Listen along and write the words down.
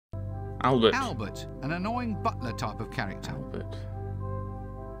Albert. Albert, an annoying butler type of character. Albert.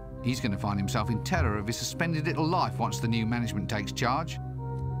 He's going to find himself in terror of his suspended little life once the new management takes charge.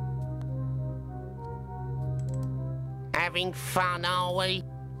 Having fun, are we?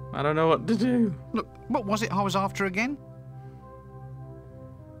 I don't know what to do. Look, what was it I was after again?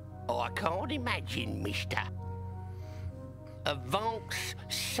 I can't imagine, mister. Advanced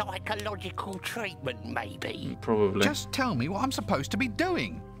psychological treatment, maybe? Probably. Just tell me what I'm supposed to be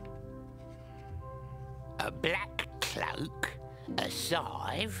doing. A black cloak, a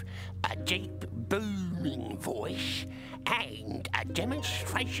scythe, a deep booming voice, and a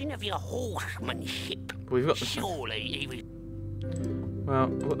demonstration of your horsemanship. We've got the... Surely he was... Well,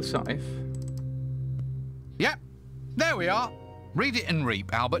 we've got the scythe. Yep, there we are. Read it and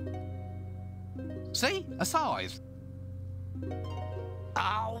reap, Albert. See? A scythe.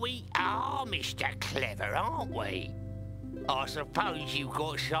 Oh, we are Mr. Clever, aren't we? I suppose you've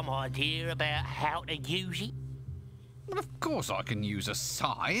got some idea about how to use it? Well, of course I can use a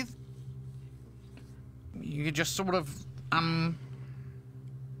scythe. You could just sort of,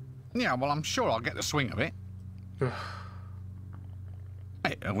 yeah, well, I'm sure I'll get the swing of it.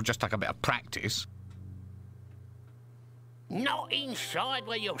 It will just take a bit of practice. Not inside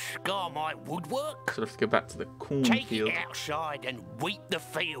where you'll scar my woodwork. So let's go back to the Take cornfield. it outside and weep the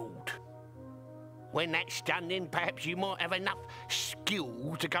field. When that's done, then perhaps you might have enough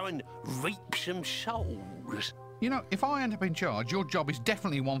skill to go and reap some souls. You know, if I end up in charge, your job is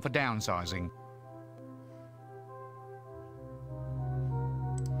definitely one for downsizing.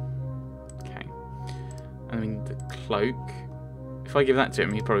 Okay. I mean, the cloak. If I give that to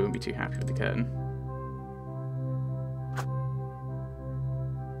him, he probably won't be too happy with the curtain.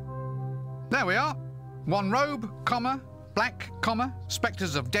 There we are. One robe, comma, black, comma,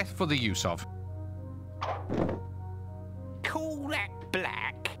 spectres of death for the use of. Call that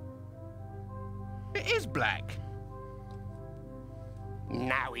black? It is black.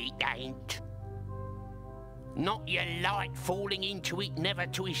 No, it ain't. Not your light falling into it, never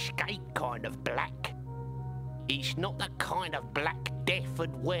to escape kind of black. It's not the kind of black death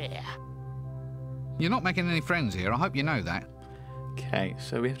would wear. You're not making any friends here, I hope you know that. Okay,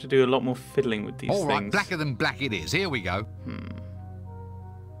 so we have to do a lot more fiddling with these All right, things. blacker than black it is. Here we go.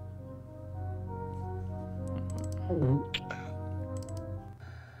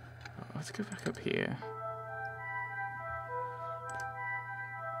 Let's go back up here.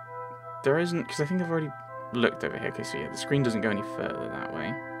 There isn't, because I think I've already looked over here. Okay, so yeah, the screen doesn't go any further that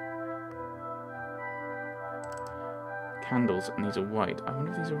way. Candles, and these are white. I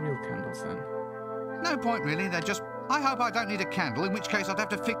wonder if these are real candles then. No point really, they're just... I hope I don't need a candle, in which case I'd have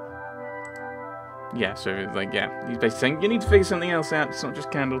to fix... Yeah, so like, yeah, he's basically saying you need to figure something else out. It's not just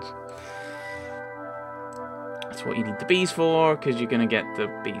candles. That's what you need the bees for, because you're going to get the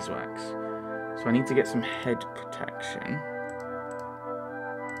beeswax. So I need to get some head protection.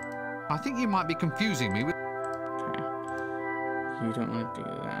 I think you might be confusing me with... Okay. You don't want to do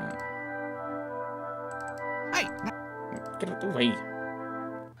that. Hey! Get out the way.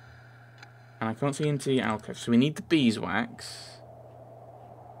 And I can't see into the alcove, so we need the beeswax.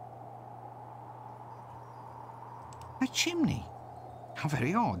 A chimney? How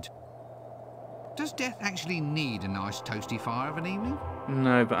very odd. Does Death actually need a nice toasty fire of an evening?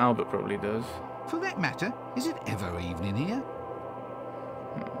 No, but Albert probably does. For that matter, is it ever evening here?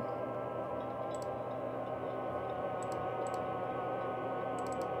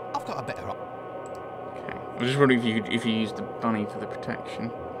 I've got a better... Okay. I'm just wondering if you use the bunny for the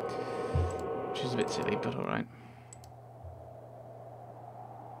protection. Which is a bit silly, but alright.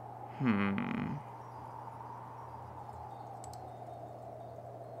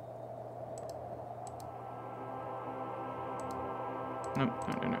 Nope,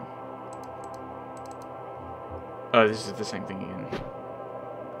 no. Oh, this is the same thing again.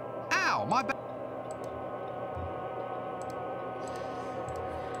 Ow, my back!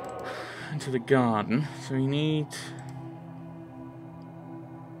 Into the garden, so we need...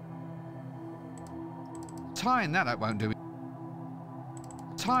 Tying that up won't do it.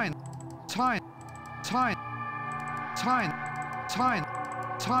 Tying. Try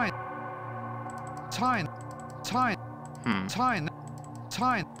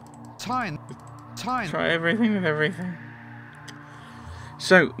everything with everything.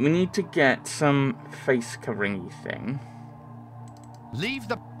 So, we need to get some face covering-y thing. Leave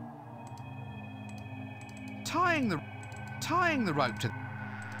the... Tying the rope to...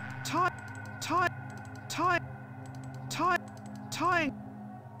 Tying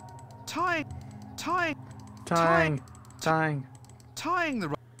the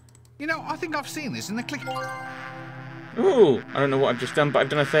rope. You know, I think I've seen this in the click... Ooh, I don't know what I've just done, but I've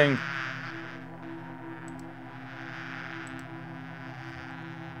done a thing.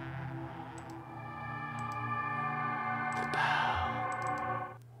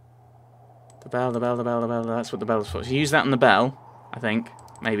 bell, the bell, the bell, the bell. That's what the bell's for. So use that on the bell, I think.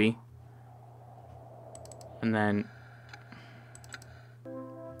 Maybe. And then...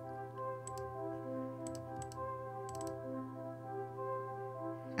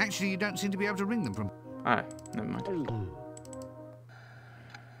 Actually, you don't seem to be able to ring them from... Ah, never mind.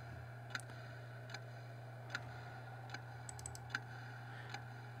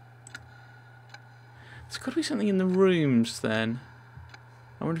 There's got to be something in the rooms, then.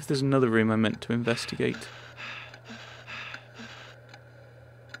 I wonder if there's another room I meant to investigate.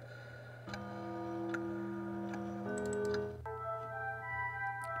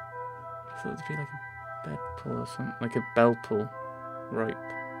 I thought it'd be like a bed pull or something, like a bell pull rope.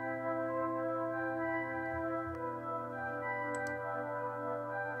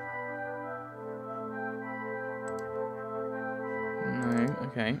 No,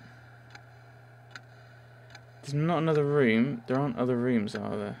 okay. There's not another room. There aren't other rooms,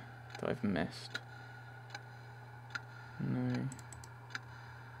 are there, that I've missed? No.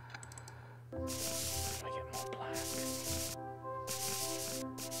 If I get more black.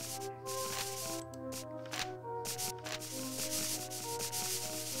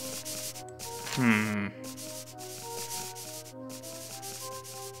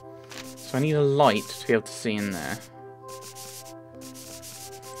 So I need a light to be able to see in there.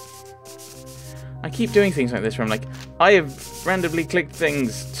 I keep doing things like this where I'm like, I have randomly clicked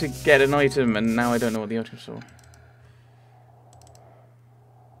things to get an item and now I don't know what the item's for.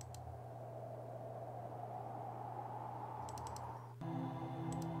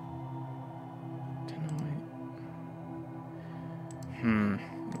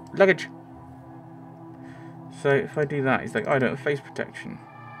 Luggage! So if I do that, it's like, oh, I don't have face protection.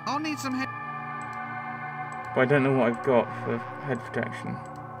 I'll need some head... But I don't know what I've got for head protection.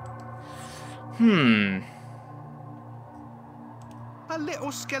 A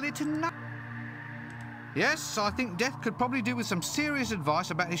little skeleton nut. Yes, I think Death could probably do with some serious advice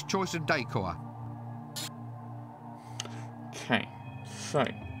about his choice of decor. Okay, so...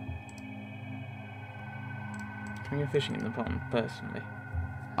 Can we go fishing in the pond, personally?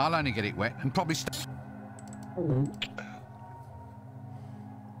 I'll only get it wet and probably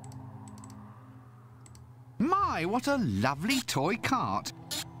My, what a lovely toy cart.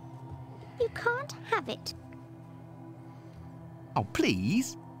 You can't have it. Oh,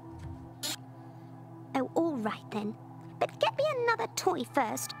 please? Oh, all right then. But get me another toy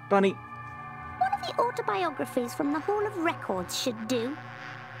first. Bunny. One of the autobiographies from the Hall of Records should do.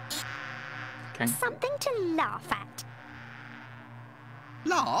 Okay. Something to laugh at.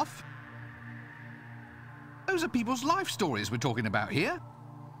 Laugh? Those are people's life stories we're talking about here.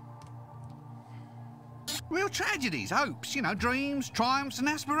 Real tragedies, hopes, you know, dreams, triumphs and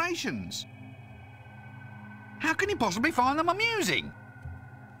aspirations. How can you possibly find them amusing?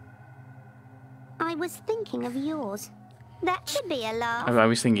 I was thinking of yours. That should be a laugh. I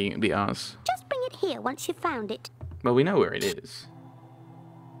was thinking it'd be ours. Just bring it here once you've found it. Well, we know where it is.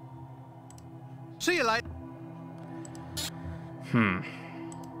 See you later. I'm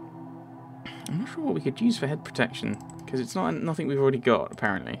not sure what we could use for head protection, because it's not nothing we've already got,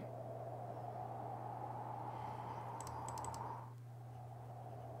 apparently.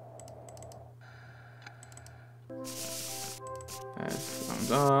 That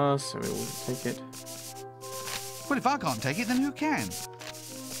one's ours, so we'll take it. Well, if I can't take it, then who can? So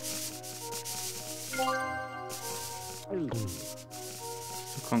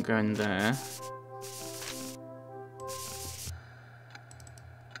can't go in there.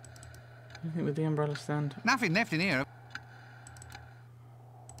 Anything with the umbrella stand? Nothing left in here.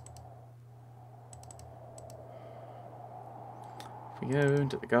 If we go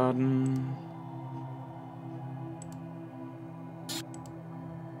into the garden.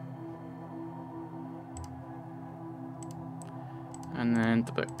 And then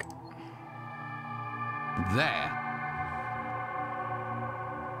the book. There.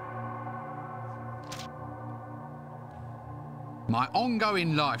 My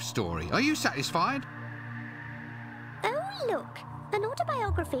ongoing life story. Are you satisfied? Oh, look. An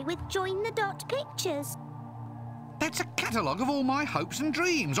autobiography with join the dot pictures. That's a catalogue of all my hopes and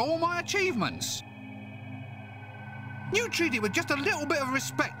dreams, all my achievements. You treat it with just a little bit of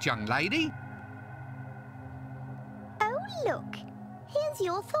respect, young lady. Oh, look. Here's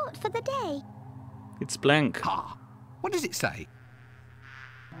your thought for the day. It's blank. Ah, what does it say?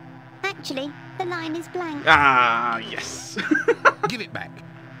 Actually, the line is blank. Ah, yes. Give it back.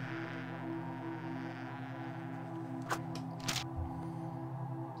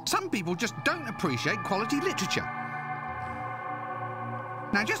 Some people just don't appreciate quality literature.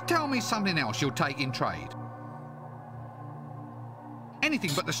 Now just tell me something else you'll take in trade.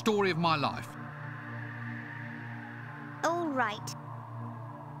 Anything but the story of my life. right.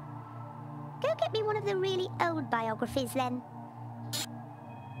 Go get me one of the really old biographies, then.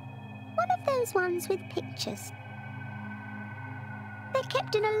 One of those ones with pictures. They're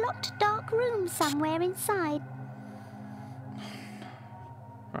kept in a locked, dark room somewhere inside.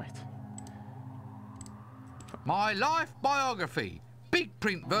 Right. My life biography. Big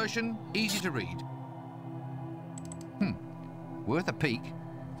print version, easy to read. Worth a peek.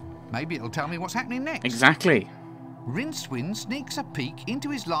 Maybe it'll tell me what's happening next. Exactly. Rincewind sneaks a peek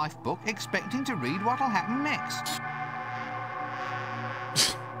into his life book, expecting to read what'll happen next.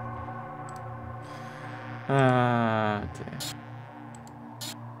 Dear.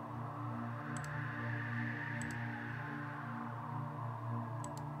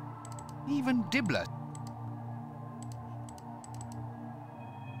 Even Dibbler.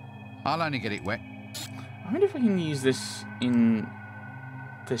 I'll only get it wet. I wonder if I can use this in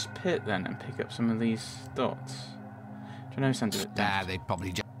this pit then and pick up some of these dots. Do you know sounds a bit daft? They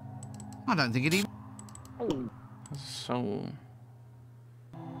probably just... I don't think it even... Soul.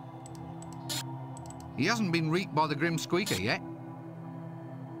 He hasn't been reeked by the Grim Squeaker yet.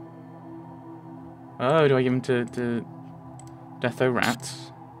 Oh, do I give him to Deatho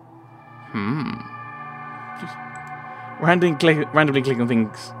Rats? Just randomly click on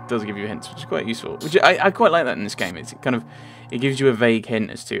things does give you hints, which is quite useful. Which I quite like that in this game. It gives you a vague hint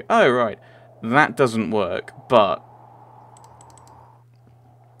as to, oh right, that doesn't work, but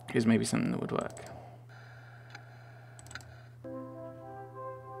here's maybe something that would work.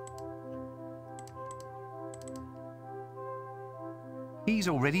 He's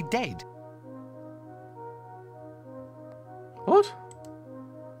already dead. What?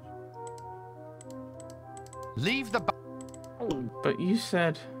 Leave the... But you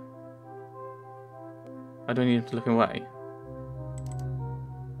said I don't need to look away.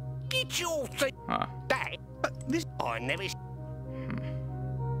 Get your thing. Ah. That. But this I never.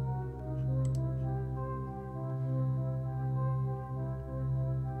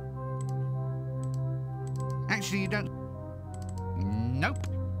 Actually, you don't... Nope.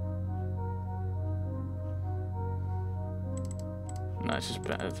 No, it's just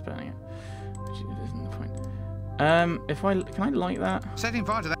better. It's burning it. Which isn't the point. Can I light that? Setting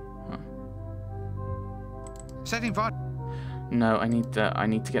fire to that. Huh. Setting fire. No, I need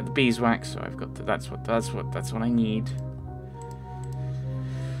to get the beeswax. So I've got that's what I need.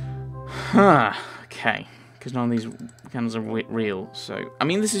 Huh. Okay. Because none of these candles are real. So I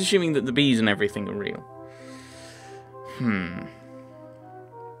mean, this is assuming that the bees and everything are real.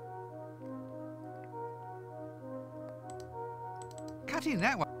 Cutting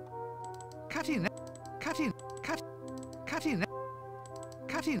that one. Cutting that. Cutting.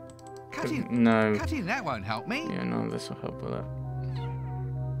 No. Cutting that won't help me. Yeah, none of this will help with that.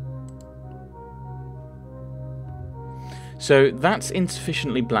 So that's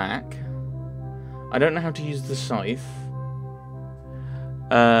insufficiently black. I don't know how to use the scythe.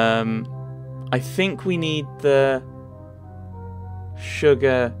 I think we need the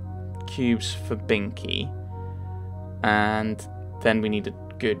sugar cubes for Binky, and then we need a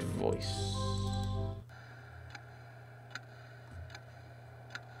good voice.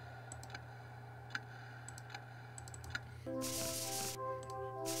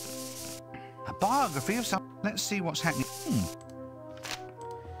 A biography of some... Let's see what's happening.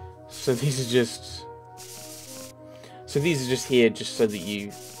 So these are just... So these are just here just so that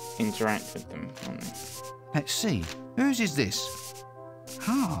you interact with them, aren't they? Let's see. Whose is this?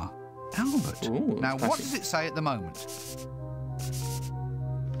 Ah, Albert. Ooh, now, classy. what does it say at the moment?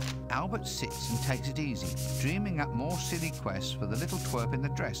 Albert sits and takes it easy, dreaming up more silly quests for the little twerp in the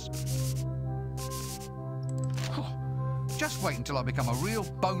dress. Oh, just wait until I become a real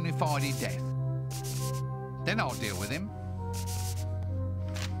bona fide death. Then I'll deal with him.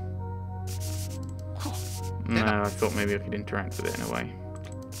 No, I thought maybe I could interact with it in a way.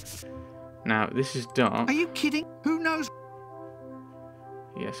 Now, this is dark. Are you kidding? Who knows?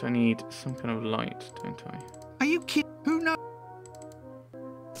 Yes, I need some kind of light, don't I? Are you kidding? Who knows?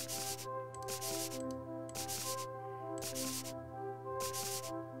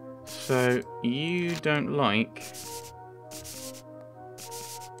 So, you don't like...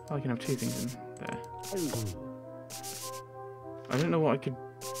 Oh, I can have two things in there. I don't know what I could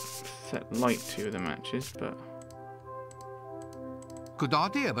set light to the matches, but... Good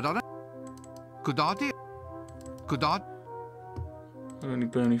idea, but I don't... Good idea. Good idea. I don't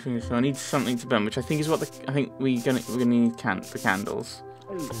need burning fingers, so I need something to burn, which I think is what I think we're gonna need for candles.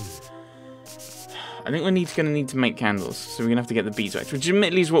 I think we're gonna need to make candles, so we're gonna have to get the beeswax, which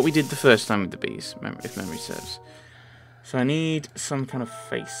admittedly is what we did the first time with the bees, if memory serves. So I need some kind of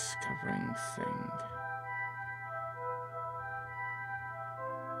face covering thing.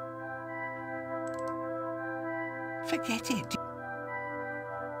 Forget it.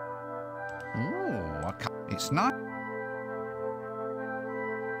 Oh, it's nice.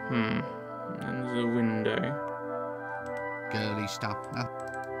 And there's a window. Girly stuff.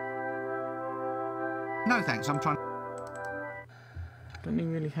 No thanks, I'm trying. Don't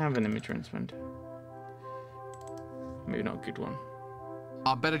even really have an image transmitter. Maybe not a good one.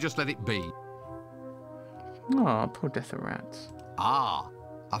 I better just let it be. Oh, poor death of rats. Ah,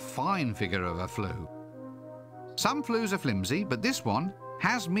 a fine figure of a flue. Some flues are flimsy, but this one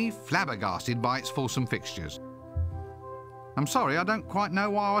has me flabbergasted by its fulsome fixtures. I'm sorry, I don't quite know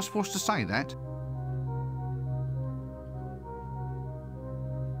why I was forced to say that.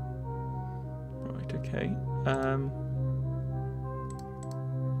 Right, okay.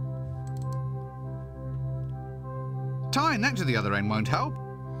 Tying that to the other end won't help.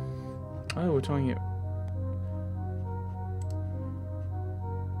 Oh, we're tying it.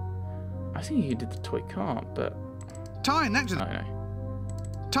 I think you did the toy cart, but... Tying that to the... I don't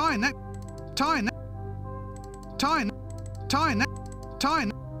know. Tying that... Tying that... Tying... Tying that...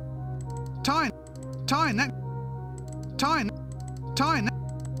 Tying... Tying... Tying that... Tying... Tying that...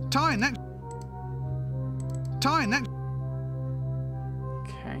 Tying that... Tying that...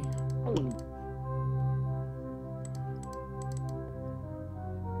 Okay.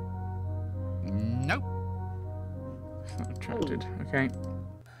 Nope. It's not attracted. Okay.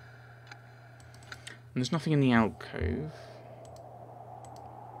 And there's nothing in the alcove.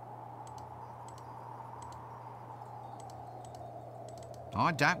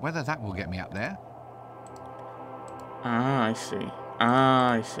 I doubt whether that will get me up there. Ah, I see.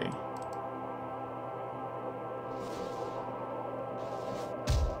 Ah, I see.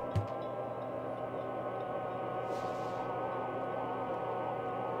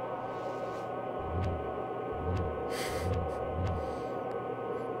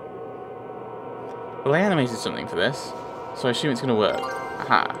 Well, I animated something for this, so I assume it's going to work.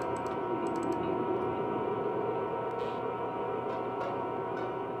 Aha.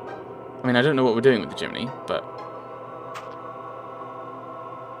 I mean, I don't know what we're doing with the chimney, but...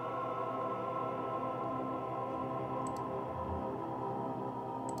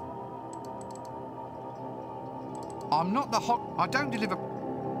 I'm not the hot... I don't deliver...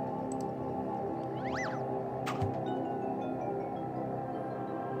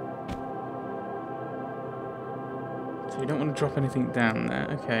 So you don't want to drop anything down there,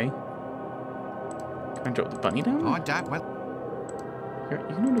 okay. Can I drop the bunny down there? I doubt whether... You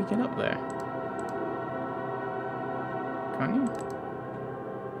can already get up there. Can't you?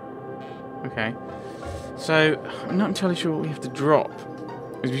 Okay. So, I'm not entirely sure what we have to drop.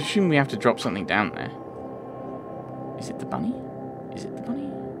 Because we assume we have to drop something down there. Is it the bunny? Is it the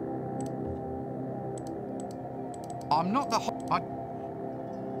bunny? I'm not the hot...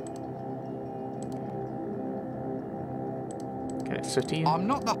 Get it sooty? I'm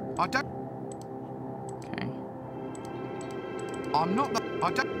not the... I don't... Okay. I'm not the...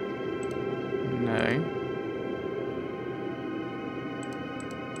 I don't... No.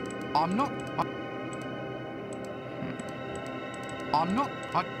 I'm not... I'm not...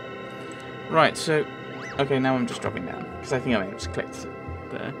 Right, so... Okay, now I'm just dropping down. Because I think I just clicked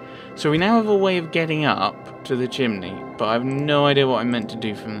there. So we now have a way of getting up to the chimney, but I have no idea what I'm meant to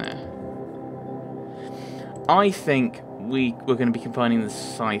do from there. I think we're going to be combining the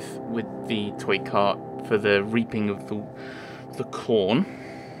scythe with the toy cart for the reaping of the corn.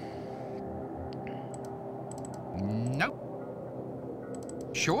 Nope.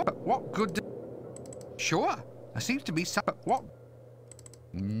 Sure, but what good... Sure, there seems to be some... But what...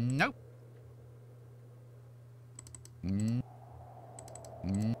 Nope. Mm.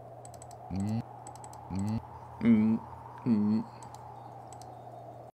 Mm. Mm. Mm.